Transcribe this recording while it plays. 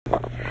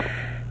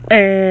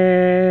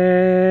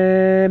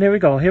And here we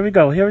go. Hit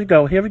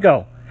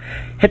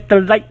the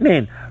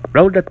lightning,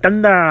 roll the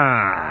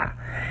thunder.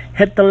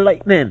 Hit the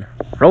lightning,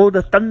 roll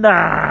the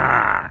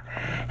thunder.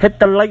 Hit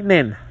the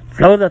lightning,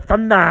 roll the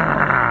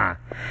thunder.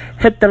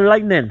 Hit the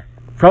lightning,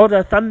 roll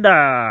the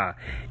thunder.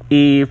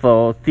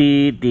 Evil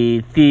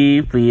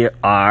CDC, we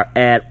are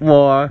at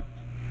war.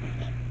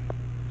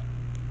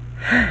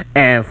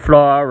 And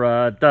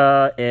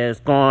Florida is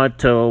going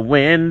to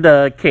win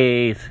the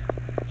case.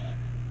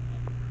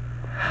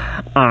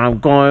 I'm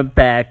going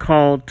back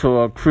home to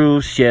a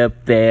cruise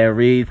ship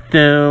very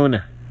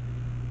soon.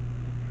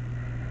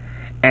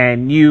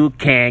 And you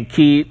can't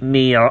keep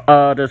me or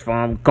others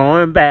from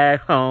going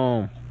back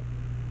home.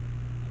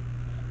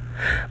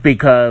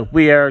 Because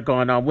we're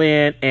gonna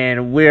win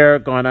and we're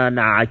gonna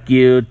knock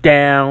you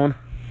down.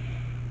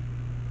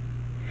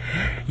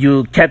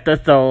 You kept us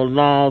so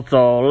long,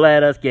 so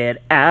let us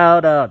get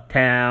out of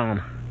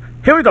town.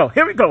 Here we go.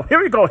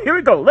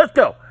 Let's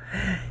go.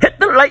 Hit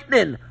the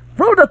lightning,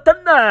 roll the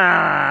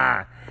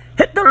thunder.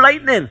 Hit the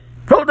lightning,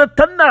 roll the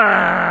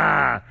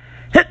thunder.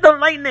 Hit the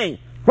lightning,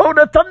 roll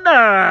the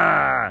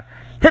thunder.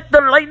 Hit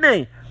the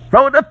lightning,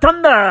 roll the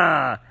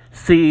thunder.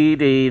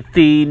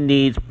 CDC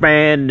needs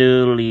brand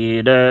new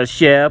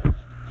leadership.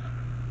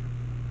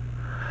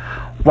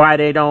 Why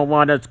they don't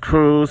want us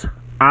cruise?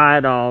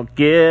 I don't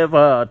give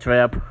a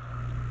trip.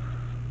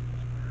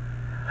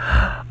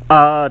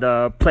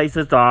 Other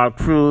places are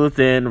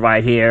cruising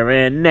right here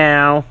and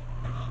now.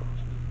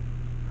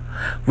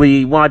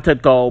 We want to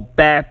go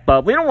back,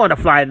 but we don't want to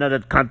fly another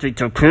country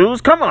to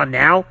cruise. Come on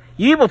now.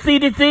 You evil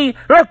CDC,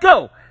 let's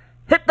go.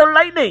 Hit the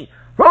lightning,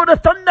 roll the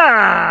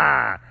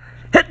thunder.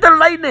 Hit the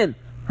lightning,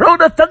 roll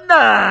the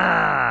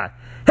thunder.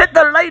 Hit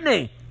the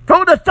lightning,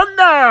 roll the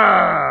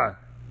thunder.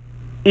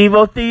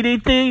 Evil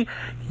CDC,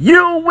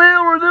 you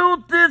will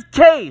lose this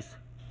case.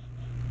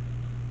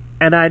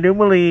 And I do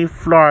believe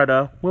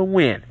Florida will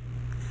win.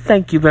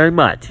 Thank you very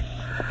much.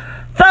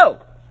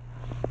 So,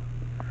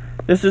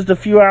 this is the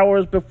few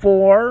hours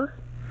before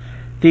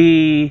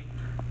the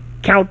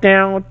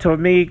countdown to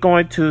me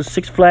going to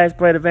Six Flags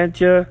Great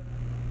Adventure.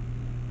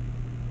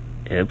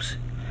 Oops.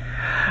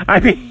 I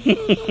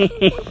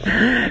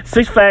mean,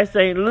 Six Flags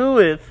St.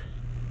 Louis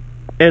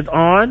is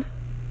on.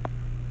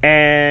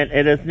 And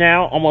it is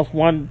now almost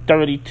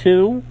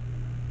 1:32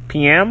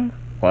 p.m.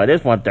 Well, it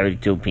is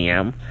 1:32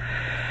 p.m.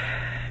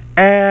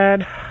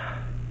 And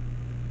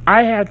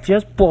I have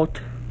just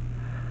put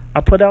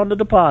down the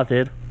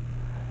deposit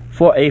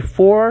for a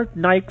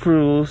 4-night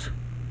cruise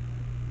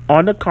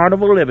on the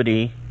Carnival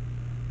Liberty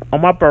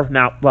on my birth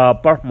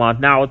month.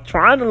 Now, I was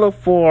trying to look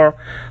for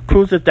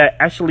cruises that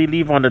actually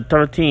leave on the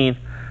 13th,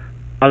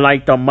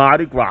 unlike the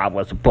Mardi Gras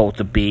was supposed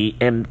to be,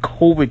 and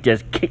COVID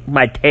just kicked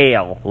my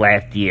tail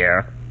last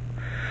year.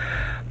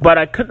 But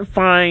I couldn't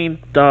find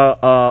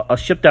a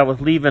ship that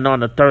was leaving on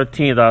the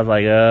 13th. I was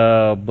like,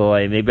 oh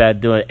boy, maybe I'd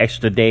do an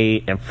extra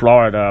day in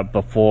Florida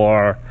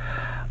before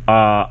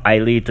I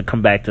leave to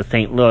come back to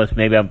St. Louis.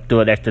 Maybe I'll do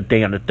an extra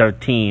day on the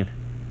 13th.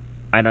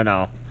 I don't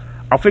know.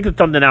 I'll figure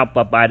something out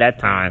by that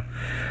time.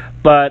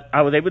 But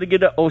I was able to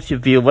get an ocean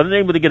view. Wasn't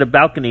able to get a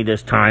balcony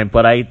this time,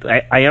 but I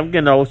am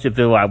getting an ocean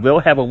view. I will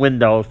have a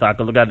window so I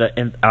can look at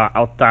the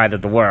outside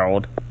of the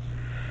world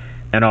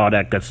and all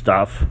that good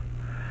stuff.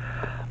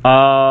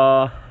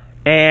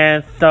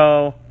 And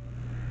so,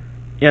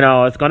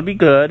 it's going to be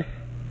good.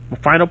 My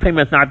final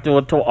payment's not due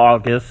until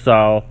August,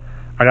 so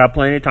I got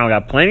plenty of time. I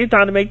got plenty of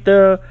time to make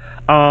the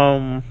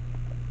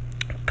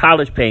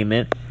college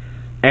payment.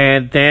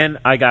 And then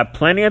I got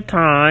plenty of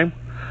time.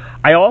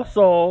 I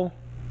also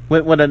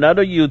went with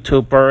another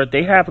YouTuber.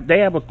 They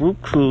have a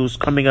group cruise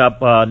coming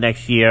up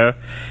next year.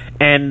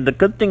 And the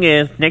good thing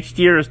is, next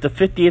year is the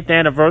 50th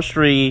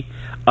anniversary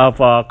of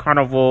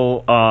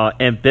Carnival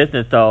in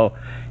business, so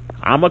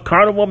I'm a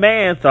Carnival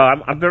man, so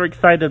I'm very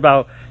excited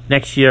about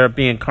next year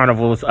being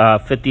Carnival's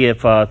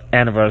 50th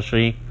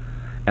anniversary.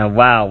 And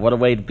wow, what a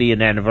way to be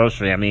an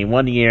anniversary. I mean,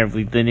 1 year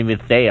we didn't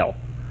even sail.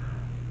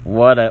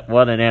 What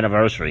an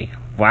anniversary.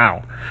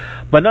 Wow.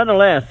 But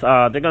nonetheless, there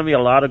are going to be a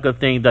lot of good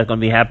things that are going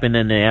to be happening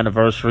in the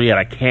anniversary, and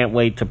I can't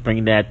wait to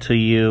bring that to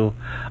you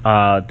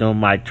during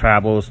my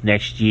travels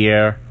next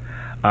year.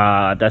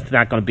 That's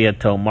not going to be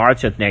until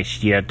March of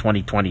next year,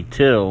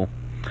 2022.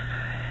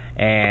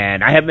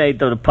 And I haven't made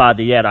the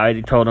deposit yet. I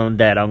already told them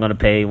that I'm going to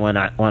pay when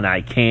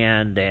I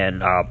can.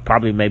 Then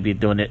probably maybe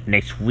doing it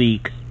next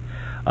week.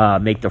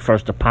 Make the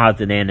first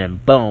deposit in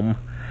and boom.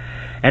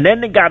 And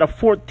then they got a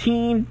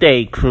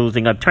 14-day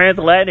cruising, a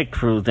transatlantic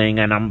cruising,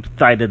 and I'm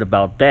excited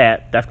about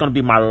that. That's going to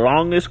be my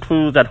longest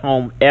cruise at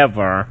home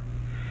ever.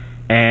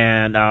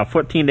 And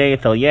 14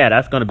 days, so yeah,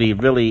 that's going to be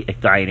really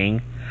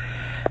exciting.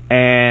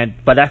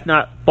 But that's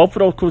not, both of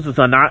those cruises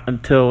are not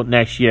until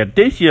next year.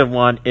 This year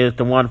one is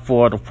the one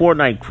for the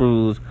 4-night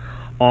cruise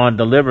on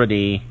the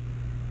Liberty.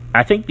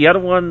 I think the other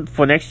one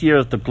for next year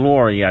is the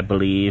Glory, I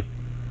believe.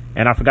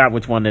 And I forgot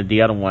which one is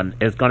the other one.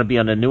 It's going to be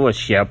on the newer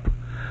ship.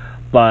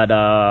 But,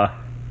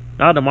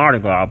 not the Mardi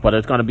Gras, but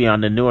it's going to be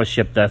on the newer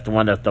ship. That's the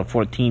one that's the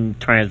 14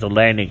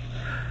 transatlantic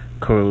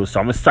cruise.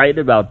 So I'm excited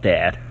about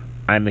that.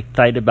 I'm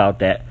excited about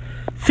that.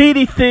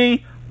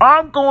 CDC,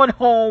 I'm going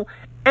home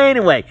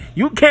anyway.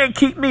 You can't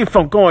keep me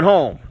from going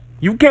home.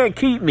 You can't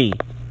keep me.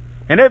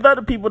 And there's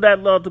other people that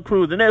love to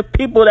cruise, and there's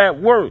people that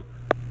work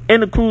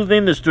in the cruise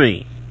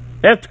industry.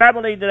 There's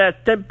travel agents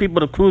that send people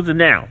to cruising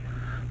now.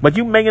 But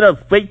you making us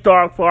fake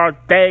dog for our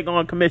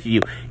daggone commission,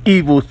 you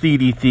evil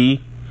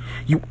CDC.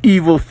 You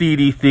evil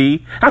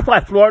CDC. That's why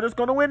Florida's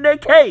going to win their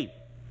case.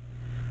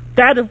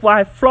 That is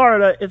why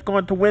Florida is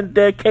going to win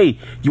their case.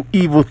 You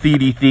evil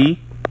CDC.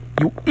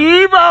 You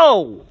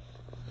evil.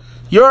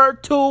 You're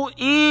too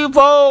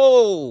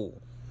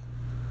evil.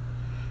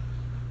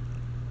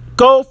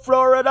 Go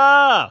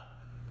Florida.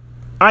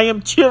 I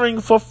am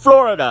cheering for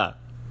Florida.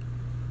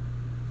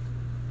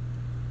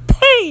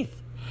 Peace.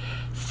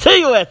 See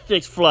you at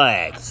Six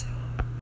Flags.